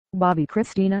Bobbi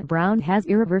Kristina Brown has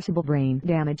irreversible brain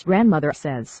damage, grandmother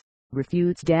says.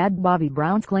 Refutes dad. Bobbi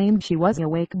Brown claimed she was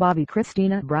awake. Bobbi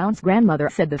Kristina Brown's grandmother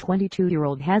said the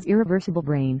 22-year-old has irreversible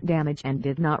brain damage and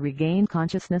did not regain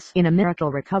consciousness in a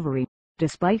miracle recovery,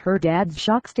 despite her dad's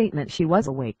shock statement she was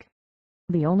awake.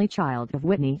 The only child of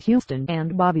Whitney Houston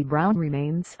and Bobbi Brown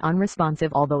remains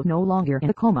unresponsive although no longer in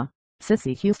a coma,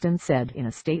 Cissy Houston said in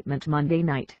a statement Monday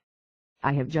night.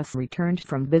 I have just returned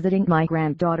from visiting my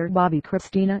granddaughter Bobbi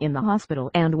Kristina in the hospital,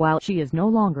 and while she is no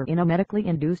longer in a medically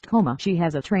induced coma, she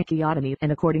has a tracheotomy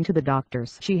and according to the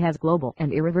doctors she has global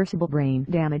and irreversible brain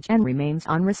damage and remains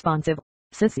unresponsive,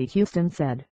 Cissy Houston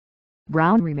said.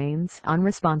 Brown remains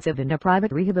unresponsive in a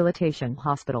private rehabilitation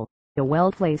hospital, a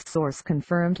well-placed source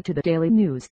confirmed to the Daily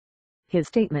News. His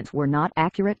statements were not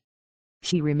accurate.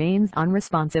 She remains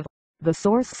unresponsive, the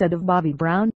source said of Bobbi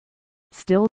Brown.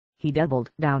 Still, he doubled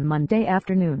down Monday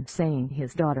afternoon saying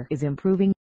his daughter is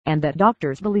improving, and that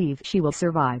doctors believe she will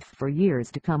survive for years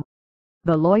to come.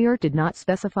 The lawyer did not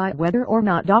specify whether or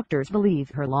not doctors believe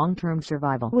her long-term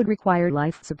survival would require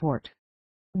life support.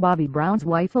 Bobbi Brown's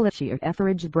wife Alicia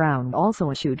Etheridge Brown also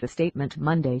issued a statement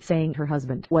Monday saying her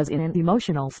husband was in an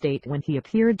emotional state when he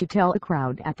appeared to tell a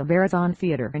crowd at the Verizon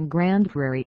Theater in Grand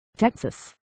Prairie,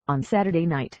 Texas, on Saturday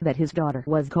night that his daughter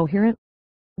was coherent.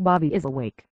 Bobbi is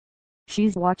awake.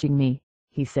 She's watching me,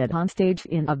 he said on stage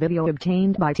in a video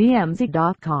obtained by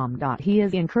TMZ.com. He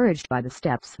is encouraged by the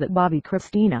steps that Bobbi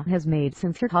Kristina has made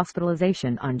since her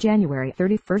hospitalization on January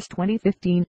 31,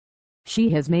 2015. She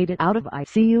has made it out of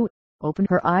ICU, opened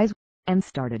her eyes, and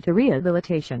started the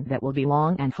rehabilitation that will be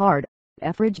long and hard,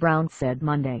 Etheridge Brown said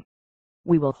Monday.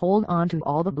 We will hold on to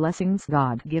all the blessings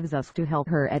God gives us to help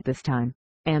her at this time,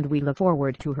 and we look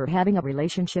forward to her having a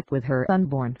relationship with her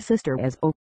unborn sister as